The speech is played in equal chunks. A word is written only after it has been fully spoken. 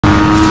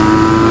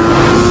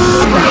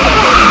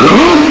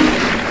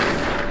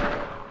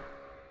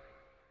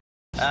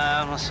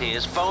Let's see,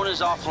 his phone is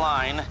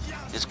offline,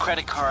 his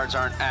credit cards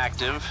aren't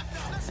active.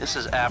 This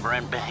is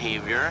aberrant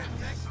behavior.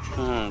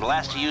 The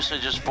last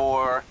usage is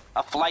for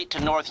a flight to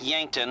North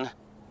Yankton.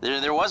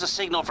 There was a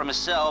signal from his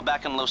cell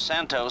back in Los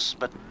Santos,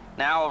 but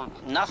now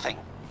nothing.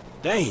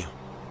 Damn.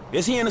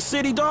 Is he in the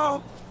city,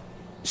 dawg?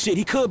 Shit,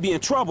 he could be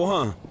in trouble,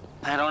 huh?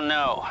 I don't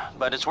know,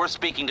 but it's worth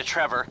speaking to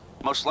Trevor.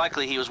 Most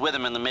likely he was with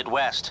him in the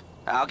Midwest.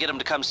 I'll get him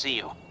to come see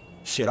you.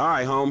 Shit, all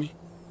right, homie.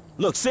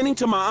 Look, send him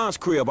to my aunt's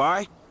crib, all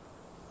right?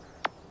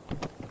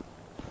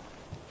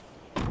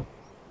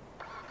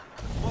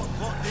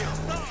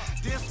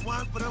 This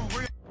one for them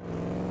real.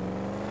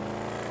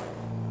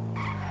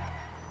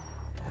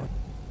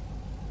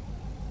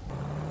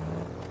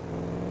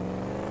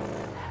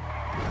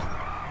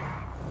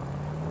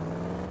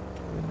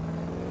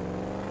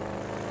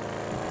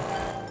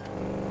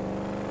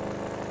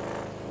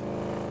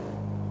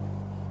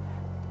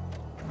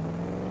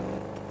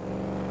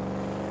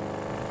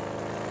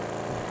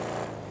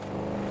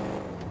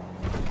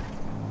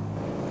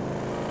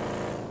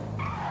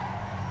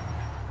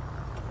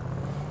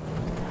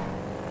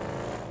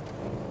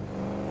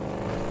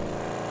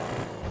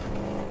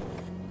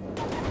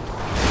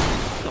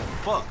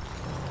 Fuck.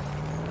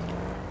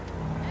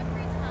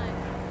 Every time.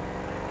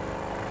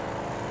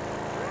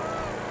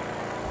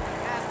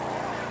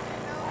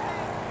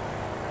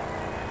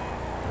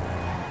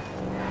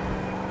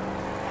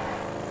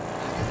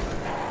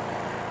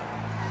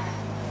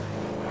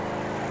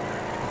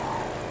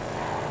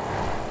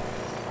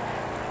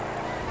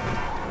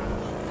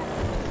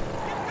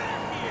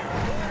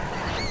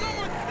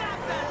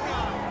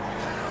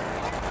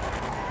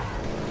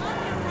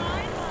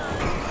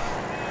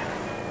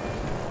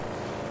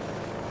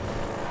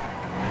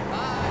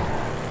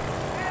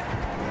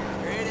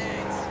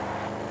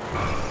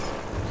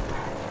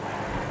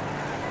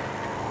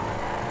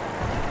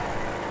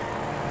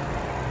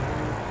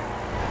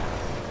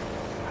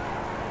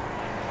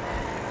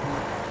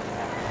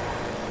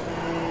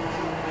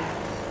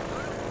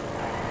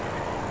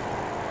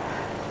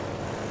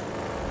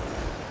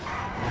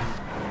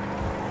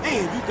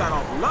 Man, you got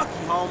off lucky,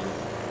 homie.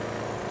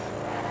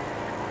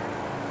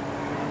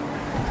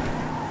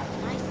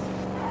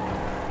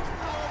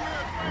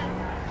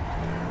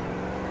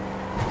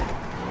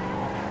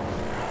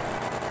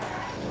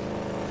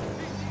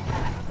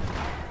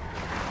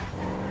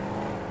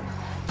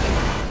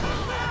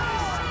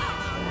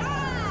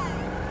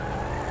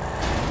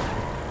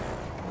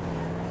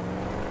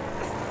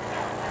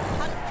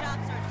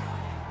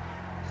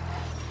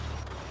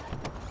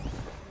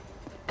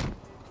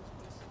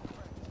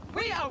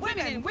 We are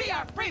women, we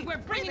are free, we're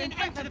bringing an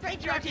end to the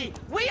patriarchy.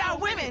 We are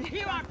women,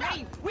 hear our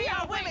pain. We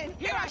are women,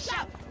 hear our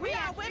shout. We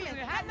are women,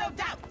 have no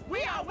doubt.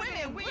 We are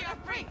women, we are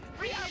free.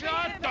 We are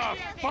Shut the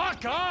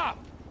fuck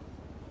up!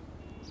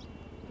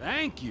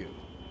 Thank you.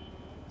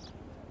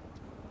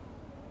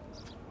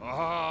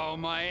 Oh,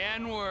 my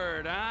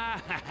N-word,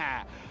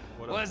 huh?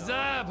 What's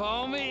up,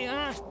 homie,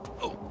 huh?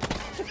 Oh.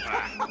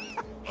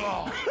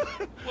 Oh,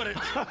 what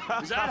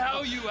is that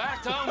how you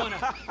act,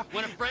 huh?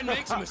 When a friend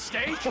makes a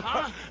mistake,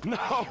 huh?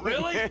 No,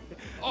 really? Man.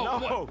 Oh, no.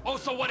 what? Oh,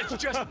 so what? It's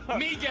just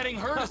me getting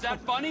hurt? Is that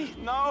funny?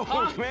 No,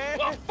 huh? man.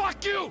 Well,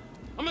 fuck you!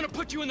 I'm gonna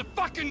put you in the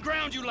fucking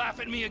ground. You laugh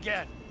at me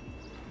again.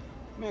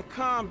 Man,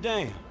 calm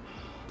down.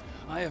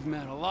 I have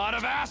met a lot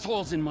of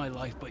assholes in my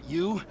life, but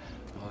you?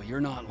 Oh,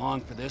 you're not long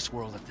for this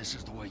world if this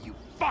is the way you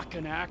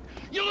fucking act.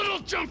 You little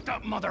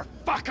jumped-up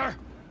motherfucker!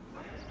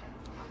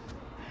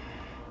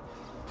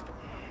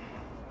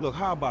 Look,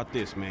 how about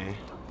this, man?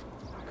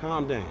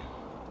 Calm down.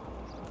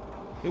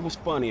 It was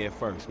funny at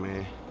first,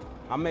 man.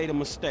 I made a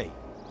mistake.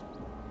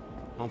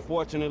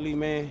 Unfortunately,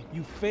 man,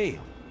 you failed.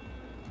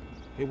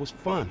 It was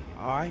funny,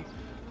 all right?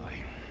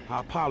 I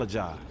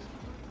apologize.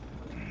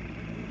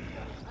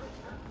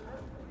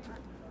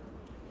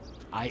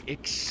 I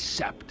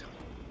accept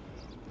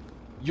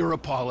your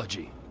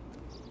apology.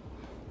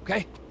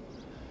 Okay?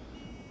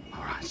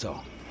 All right, so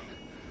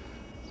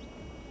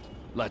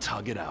let's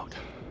hug it out.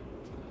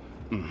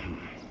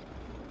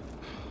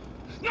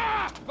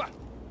 Nah!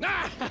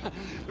 Nah!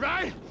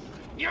 Right?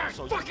 You're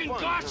So fucking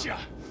funny, gotcha!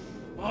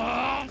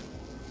 Oh,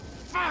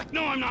 fuck!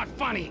 No, I'm not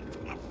funny!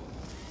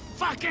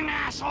 Fucking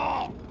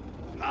asshole!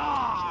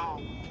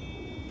 Oh,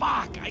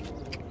 fuck! I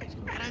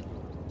had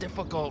a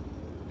difficult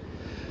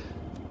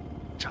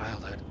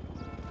childhood.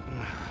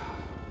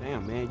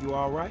 Damn, man, you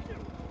all right?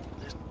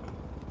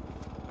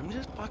 I'm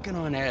just fucking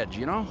on edge,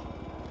 you know?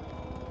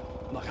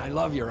 Look, I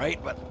love you,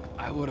 right? But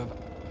I would've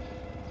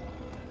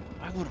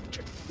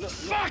just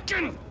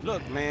fucking...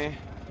 Look, man,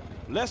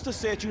 Lester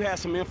said you had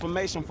some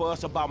information for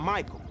us about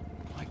Michael.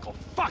 Michael,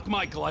 fuck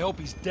Michael, I hope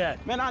he's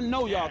dead. Man, I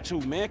know y'all two,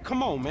 man.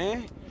 Come on,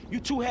 man. You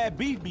two had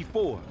beef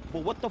before,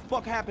 but what the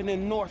fuck happened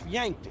in North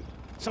Yankton?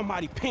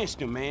 Somebody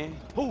pinched him, man.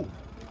 Who?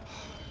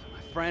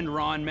 My friend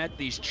Ron met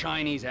these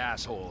Chinese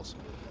assholes.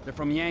 They're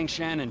from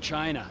Yangshan in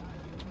China.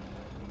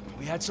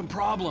 We had some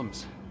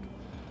problems.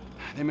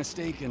 They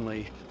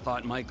mistakenly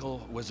thought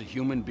Michael was a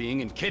human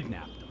being and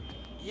kidnapped him.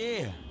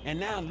 Yeah, and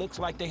now it looks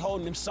like they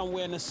holding him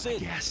somewhere in the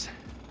city. Yes.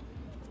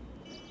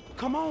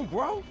 Come on,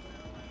 bro.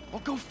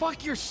 Well, go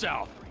fuck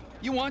yourself.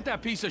 You want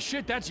that piece of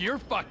shit, that's your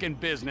fucking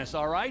business,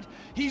 all right?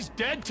 He's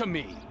dead to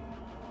me,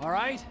 all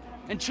right?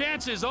 And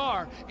chances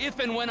are, if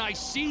and when I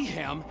see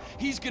him,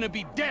 he's gonna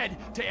be dead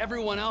to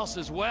everyone else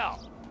as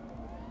well.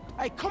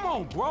 Hey, come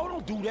on, bro.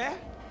 Don't do that.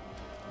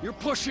 You're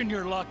pushing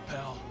your luck,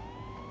 pal.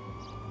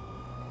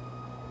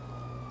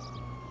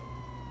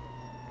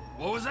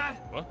 What was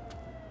that? What?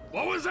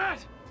 What was that?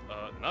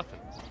 Nothing.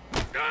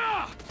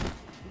 Ah!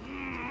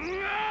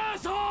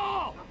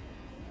 Asshole!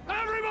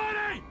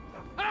 Everybody!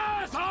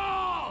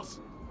 Assholes!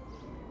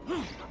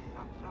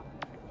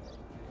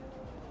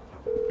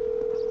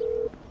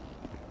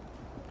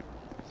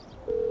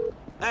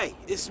 Hey,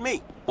 it's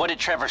me. What did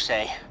Trevor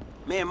say?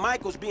 Man,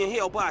 Michael's being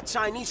held by a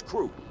Chinese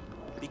crew.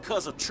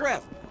 Because of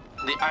Trevor.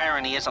 The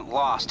irony isn't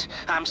lost.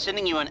 I'm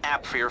sending you an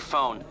app for your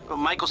phone.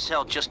 Michael's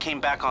cell just came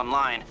back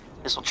online.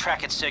 This will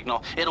track its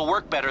signal. It'll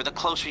work better the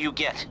closer you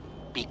get.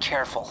 Be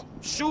careful.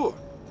 Sure.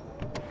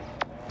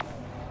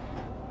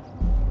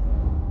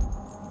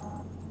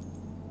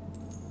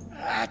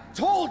 I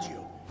told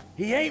you,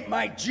 he ain't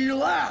my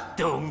gtav.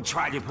 Don't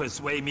try to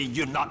persuade me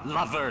you're not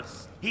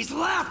lovers. He's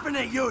laughing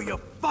at you, you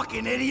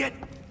fucking idiot.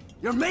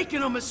 You're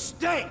making a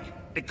mistake.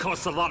 It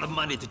costs a lot of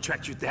money to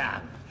track you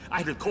down. I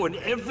had to call in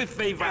every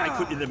favor I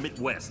could in the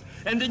Midwest.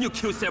 And then you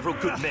kill several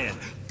good men.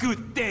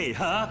 Good day,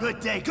 huh? Good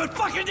day, good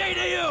fucking day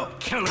to you.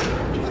 Kill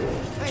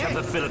him.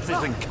 Trevor Phillips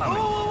isn't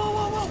coming.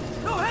 Whoa.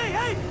 No,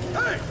 hey.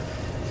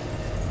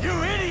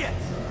 You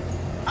idiots.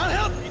 I'll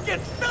help you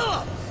get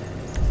Phillips.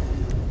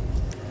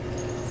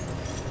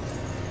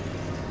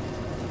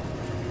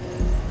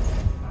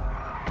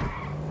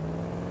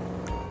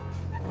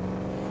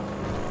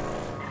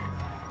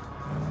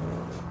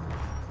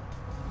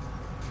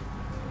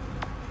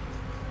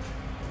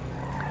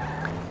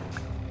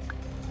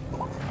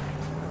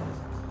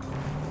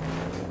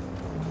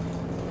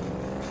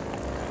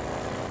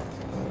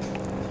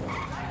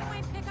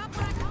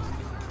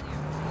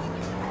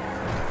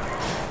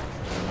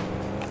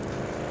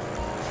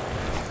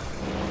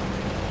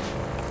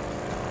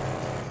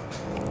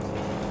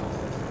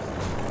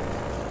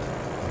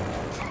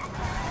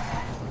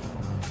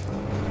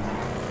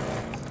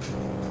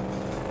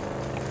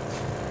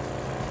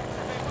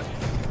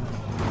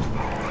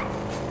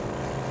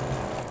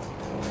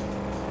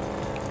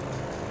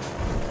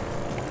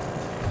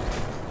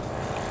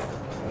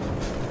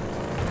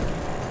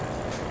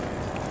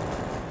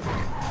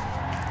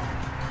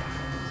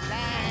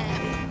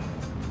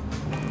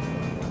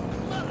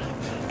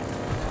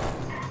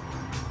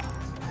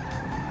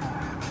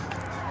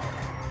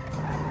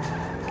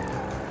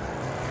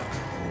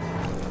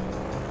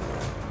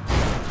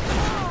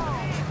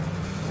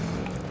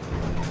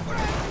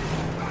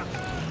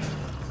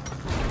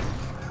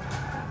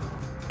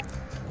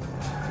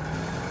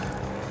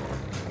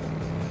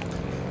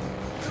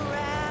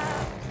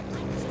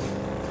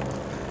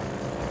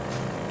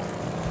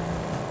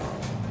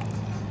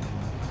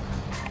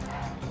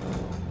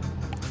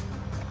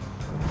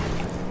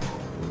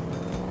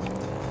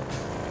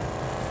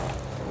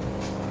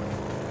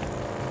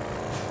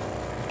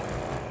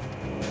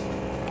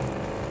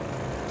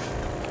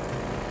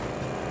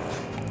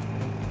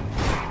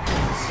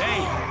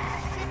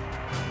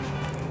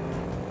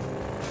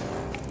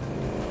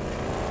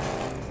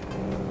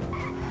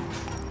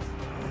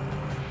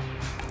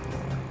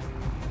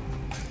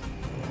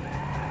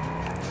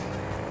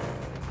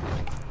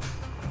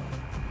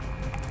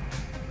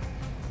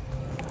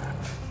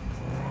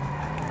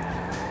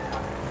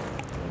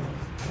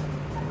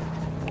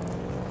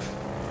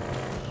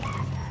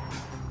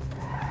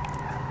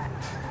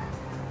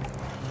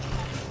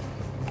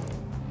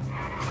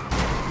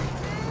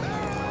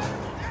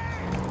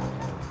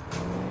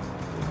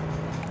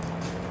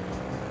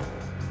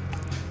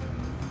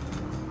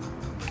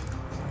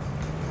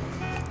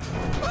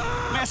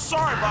 Man,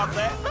 sorry about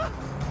that.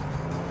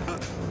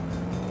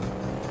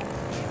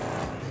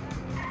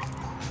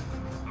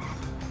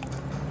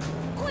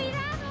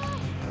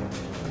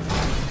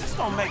 This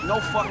don't make no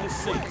fucking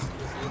sense.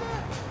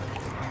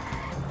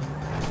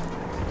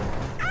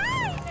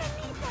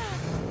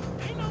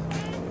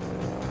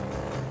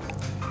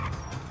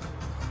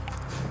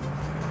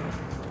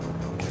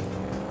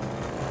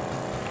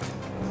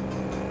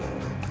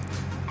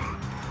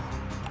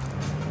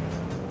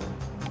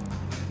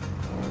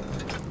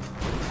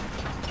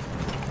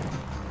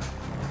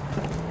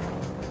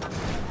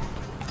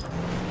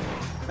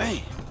 Man,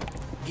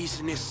 he's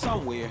in there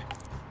somewhere.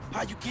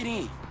 How you get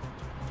in?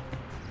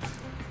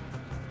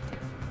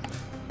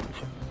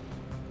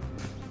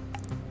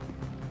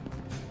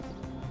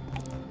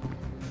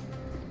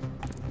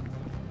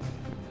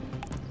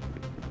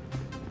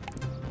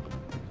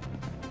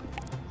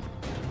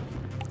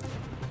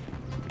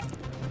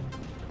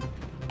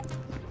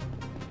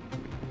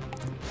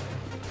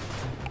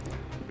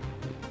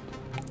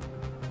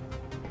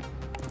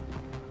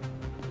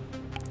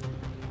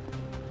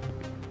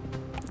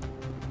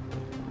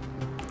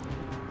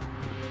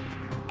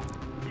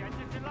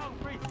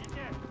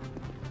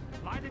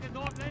 个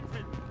North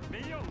Entrance 没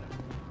用的。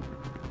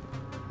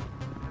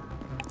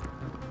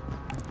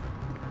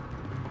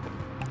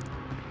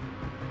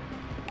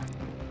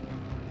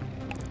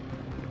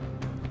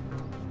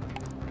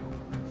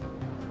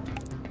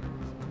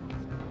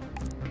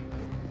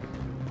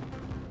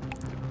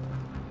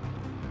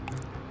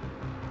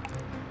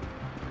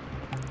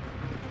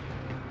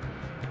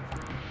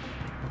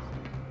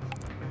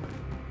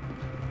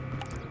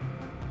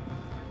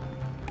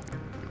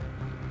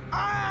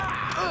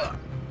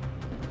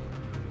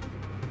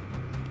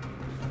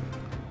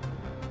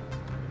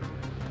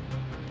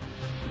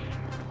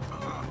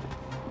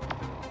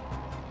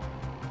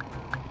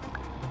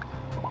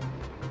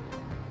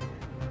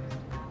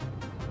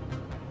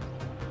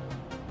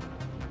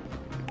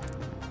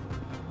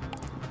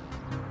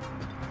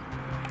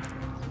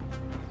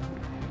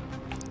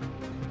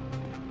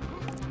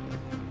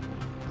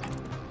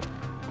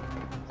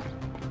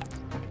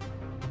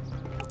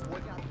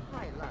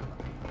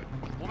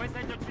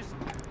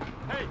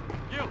Hey,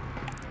 you!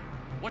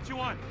 What you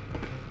want?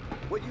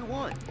 What you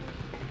want?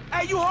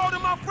 Hey, you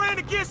holding my friend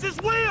against his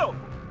will!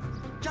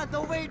 站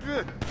到位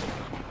置，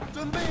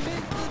准备临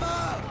死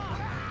吧！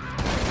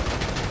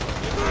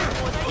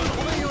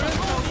我们有人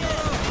受伤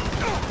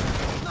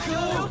了，有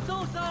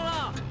受伤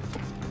了。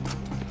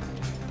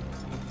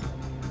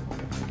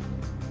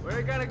Where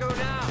are you gonna go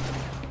now？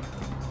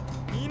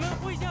 你们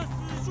会像死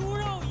猪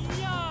肉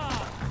一样。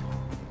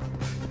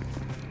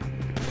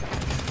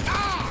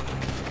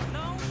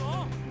孬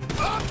种！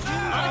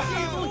拿起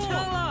步枪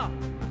了！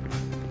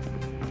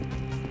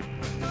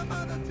他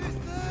妈的去死！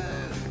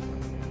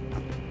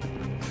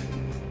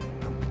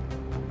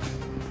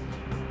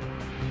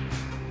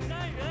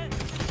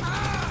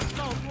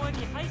告诉我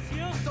你还行。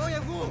导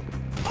演部，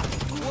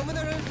我们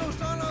的人受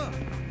伤了。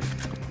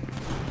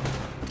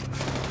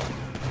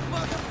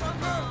妈的，妈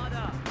的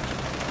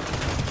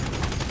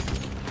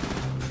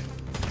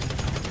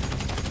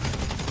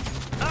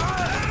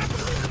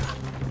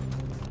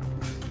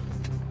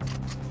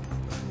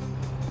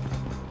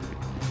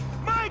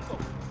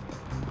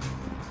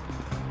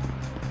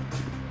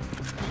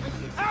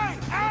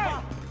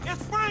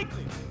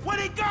！Where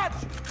they got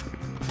you?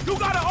 You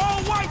got an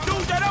old white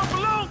dude that don't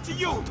belong to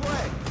you!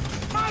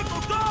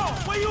 Michael,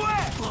 dog, where you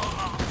at?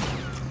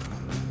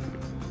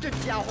 这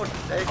家伙是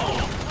谁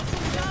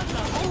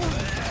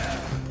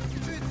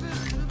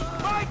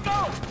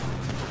？Michael!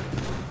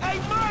 Hey,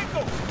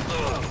 Michael!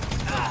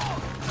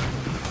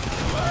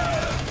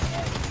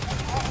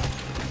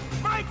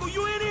 Michael,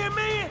 you in here,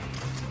 man?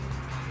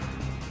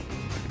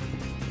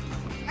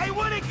 Hey,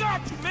 where they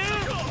got you,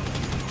 man?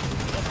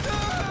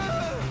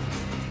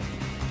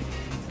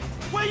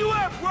 Where you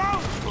at,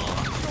 bro?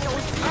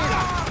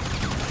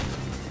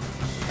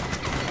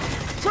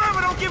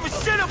 Trevor don't give a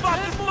shit about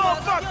this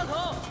motherfucker!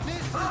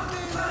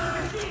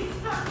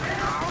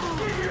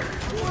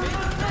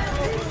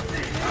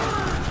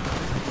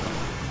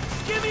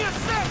 Give me a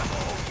second!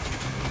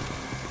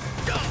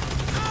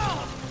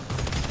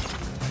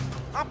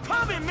 I'm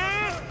coming,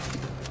 man!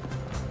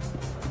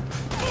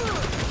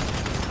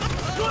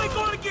 You ain't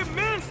gonna get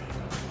minced!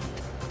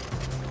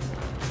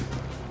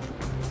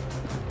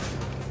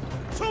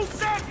 2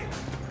 seconds!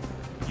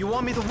 You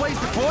want me to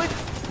waste the point?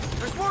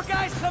 There's more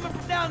guys coming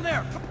from down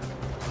there!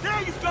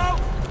 There you go!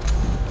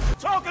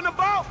 Talking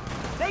about?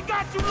 They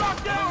got you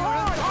locked down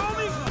hard,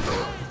 homie!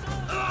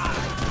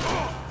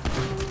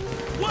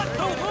 What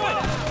the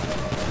fuck?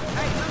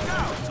 Hey, look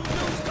out! 2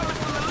 dudes coming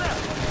from the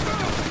left!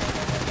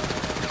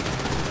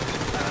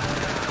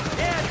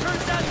 Yeah, it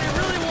turns out they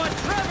really want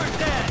Trevor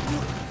dead!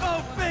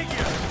 Go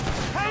figure!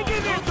 Hang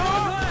in there,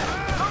 dog!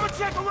 I'm gonna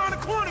check around the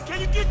corner. Can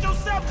you get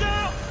yourself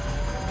down?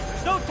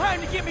 There's no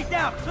time to get me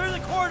down. Clear the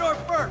corridor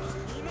first.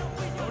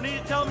 Don't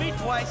need to tell me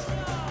twice.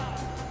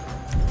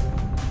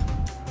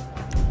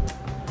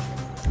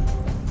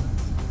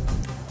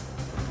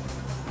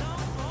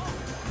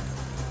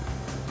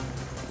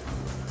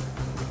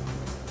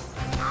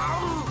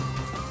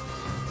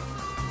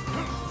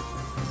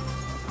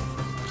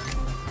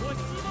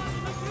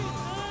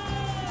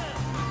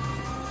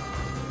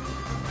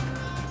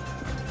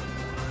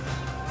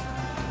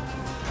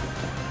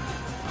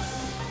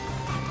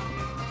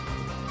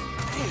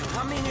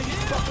 How many of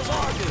these fuckers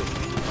are there?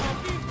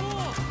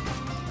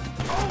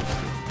 Oh!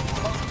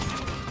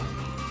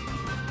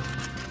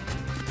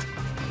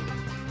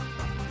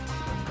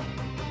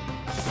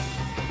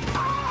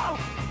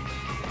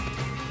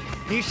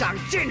 你想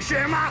见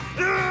血吗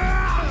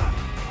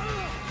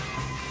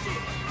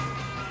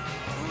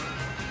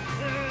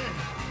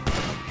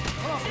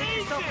？Pick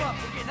yourself up.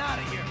 We're getting out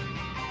of here.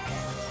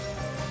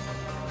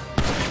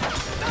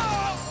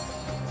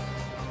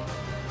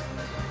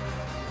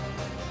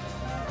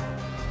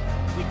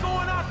 We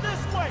going out this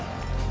way.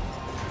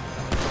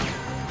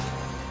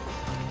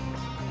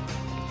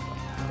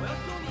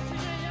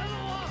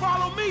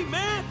 Follow me,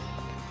 man.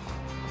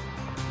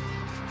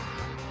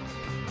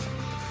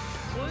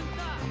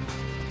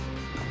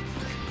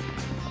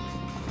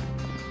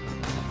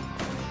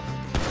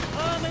 他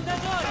们在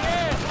这里。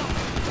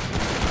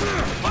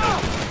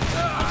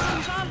他中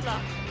弹了。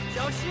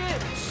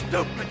shit!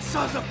 Stupid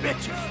sons of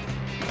bitches!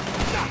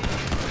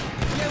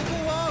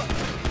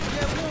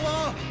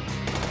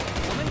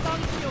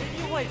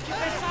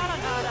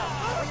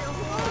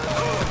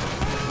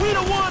 We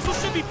the ones who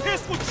should be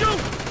pissed with you!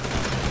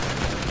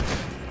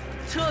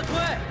 撤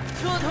退！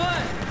撤退！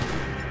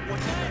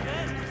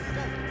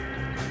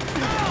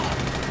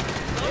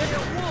老野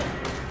物！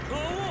可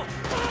恶！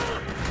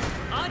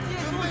阿健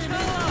出车了！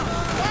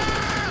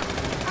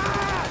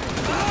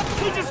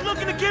 We just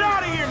looking to get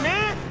out of here,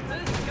 man! 真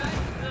是该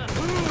死的！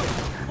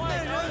坏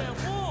老野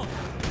物！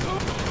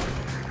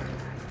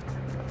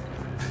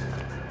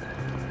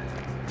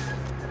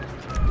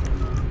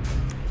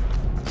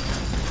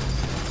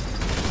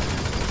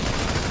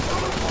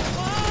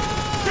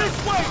 This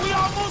way, we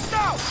almost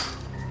out!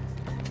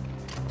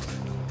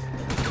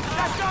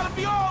 That's gotta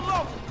be all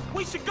of them!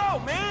 We should go,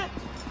 man!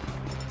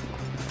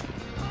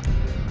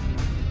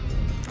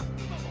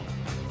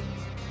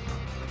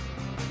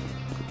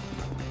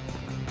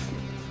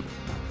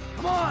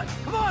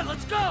 Come on,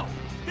 let's go!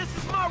 This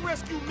is my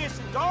rescue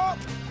mission, dog!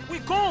 We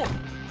going!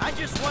 I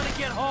just want to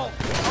get home.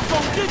 I'm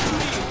gonna get you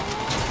here!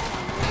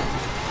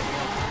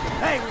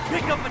 Hey, we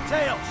picked up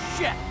Micahel.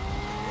 Shit!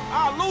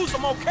 I'll lose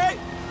them, okay?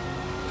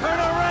 Turn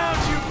around,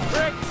 you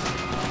pricks!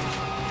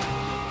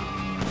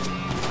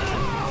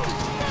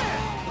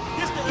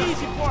 This the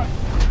easy part.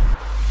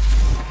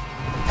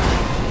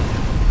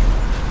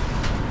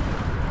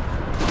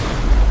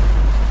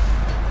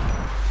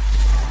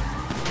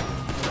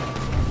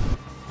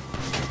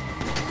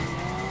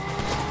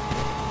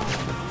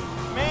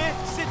 Man,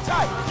 sit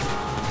tight.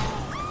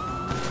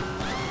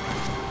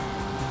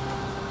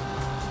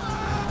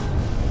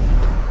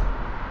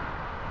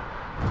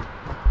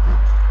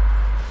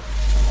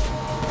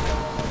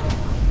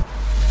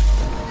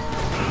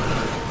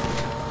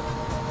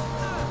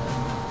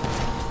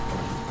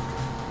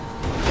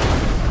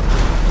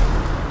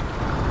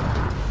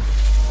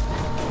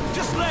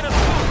 Just let us go.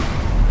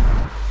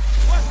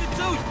 What's it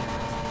to you?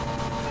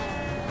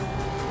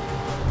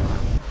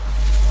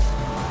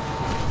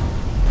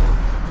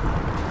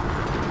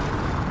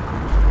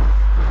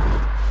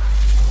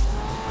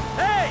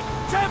 Hey,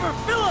 Trevor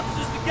Phillips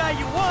is the guy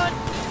you want.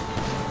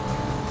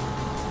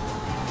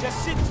 Just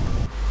sit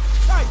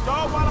tight,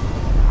 dog, while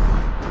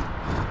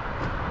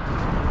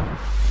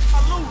I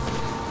lose it.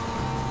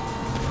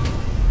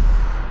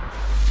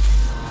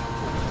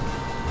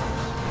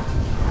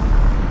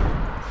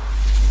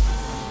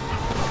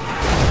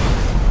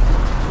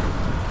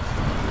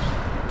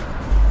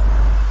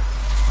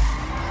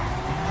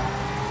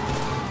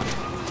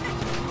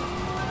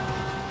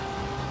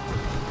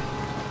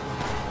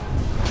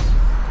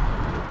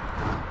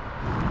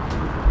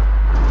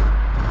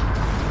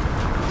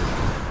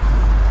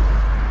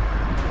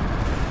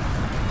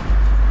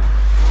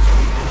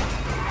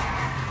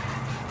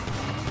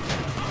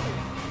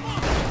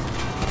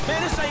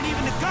 Man, this ain't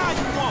even the guy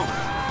you want.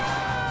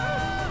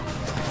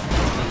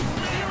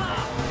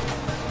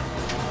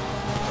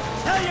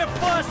 Tell your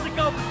boss to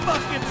go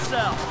fuck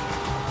himself.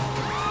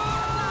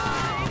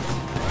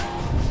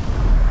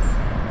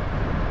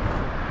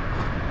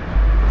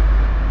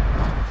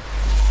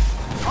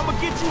 I'ma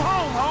get you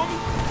home, homie.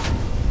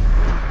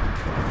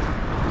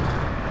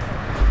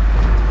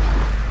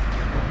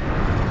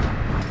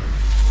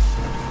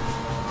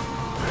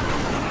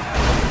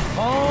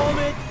 Calm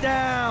it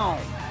down.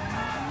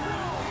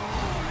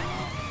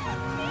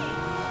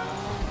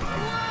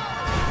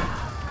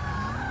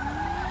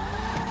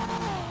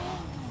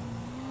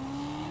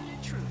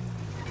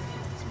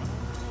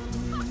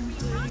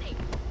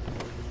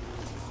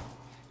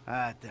 All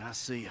right, then. I'll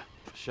see you.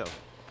 Sure.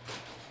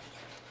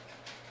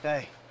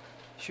 Hey,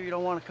 sure you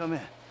don't want to come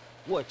in?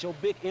 What, your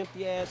big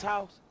empty-ass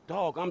house?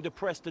 Dog, I'm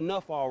depressed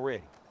enough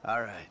already.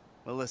 All right.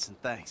 Well, listen,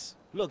 thanks.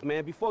 Look,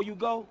 man, before you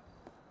go,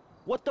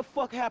 what the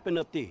fuck happened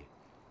up there?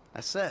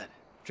 I said,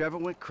 Trevor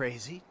went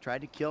crazy,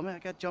 tried to kill me. I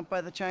got jumped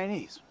by the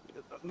Chinese.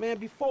 Man,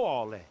 before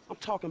all that, I'm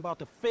talking about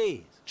the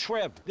feds.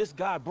 Trevor, this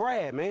guy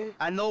Brad, man.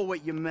 I know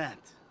what you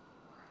meant.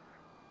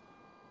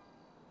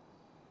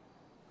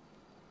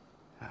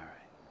 All right.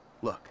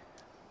 Look,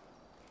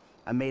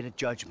 I made a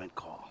judgment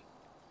call.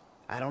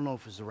 I don't know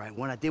if it was the right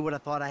one. I did what I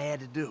thought I had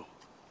to do.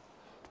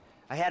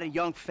 I had a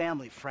young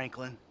family,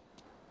 Franklin.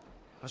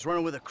 I was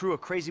running with a crew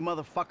of crazy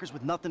motherfuckers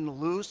with nothing to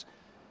lose.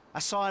 I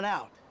saw an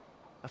out.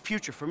 A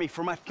future for me,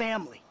 for my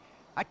family.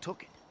 I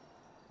took it.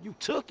 You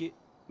took it?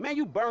 Man,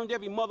 you burned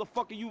every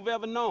motherfucker you've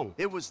ever known.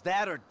 It was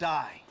that or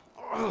die.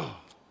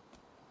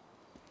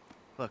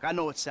 Look, I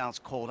know it sounds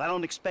cold. I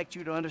don't expect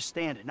you to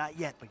understand it. Not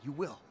yet, but you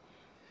will.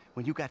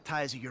 When you got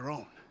ties of your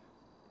own.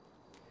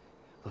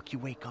 Look, you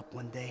wake up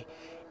one day,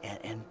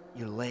 and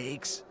your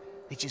legs,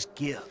 they just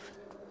give.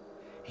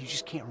 You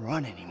just can't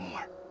run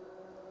anymore.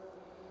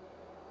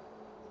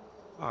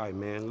 All right,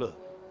 man, look.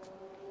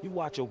 You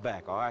watch your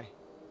back, all right?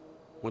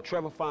 When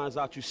Trevor finds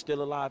out you're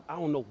still alive, I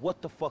don't know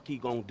what the fuck he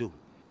gonna do.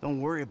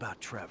 Don't worry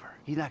about Trevor.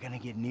 He's not gonna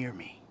get near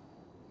me.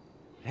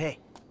 Hey,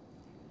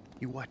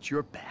 you watch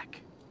your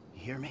back.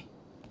 You hear me?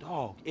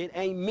 Dog, it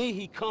ain't me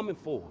he coming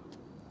for.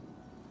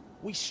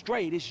 We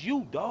straight. It's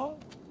you,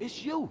 dog.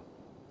 It's you.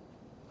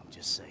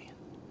 Just saying.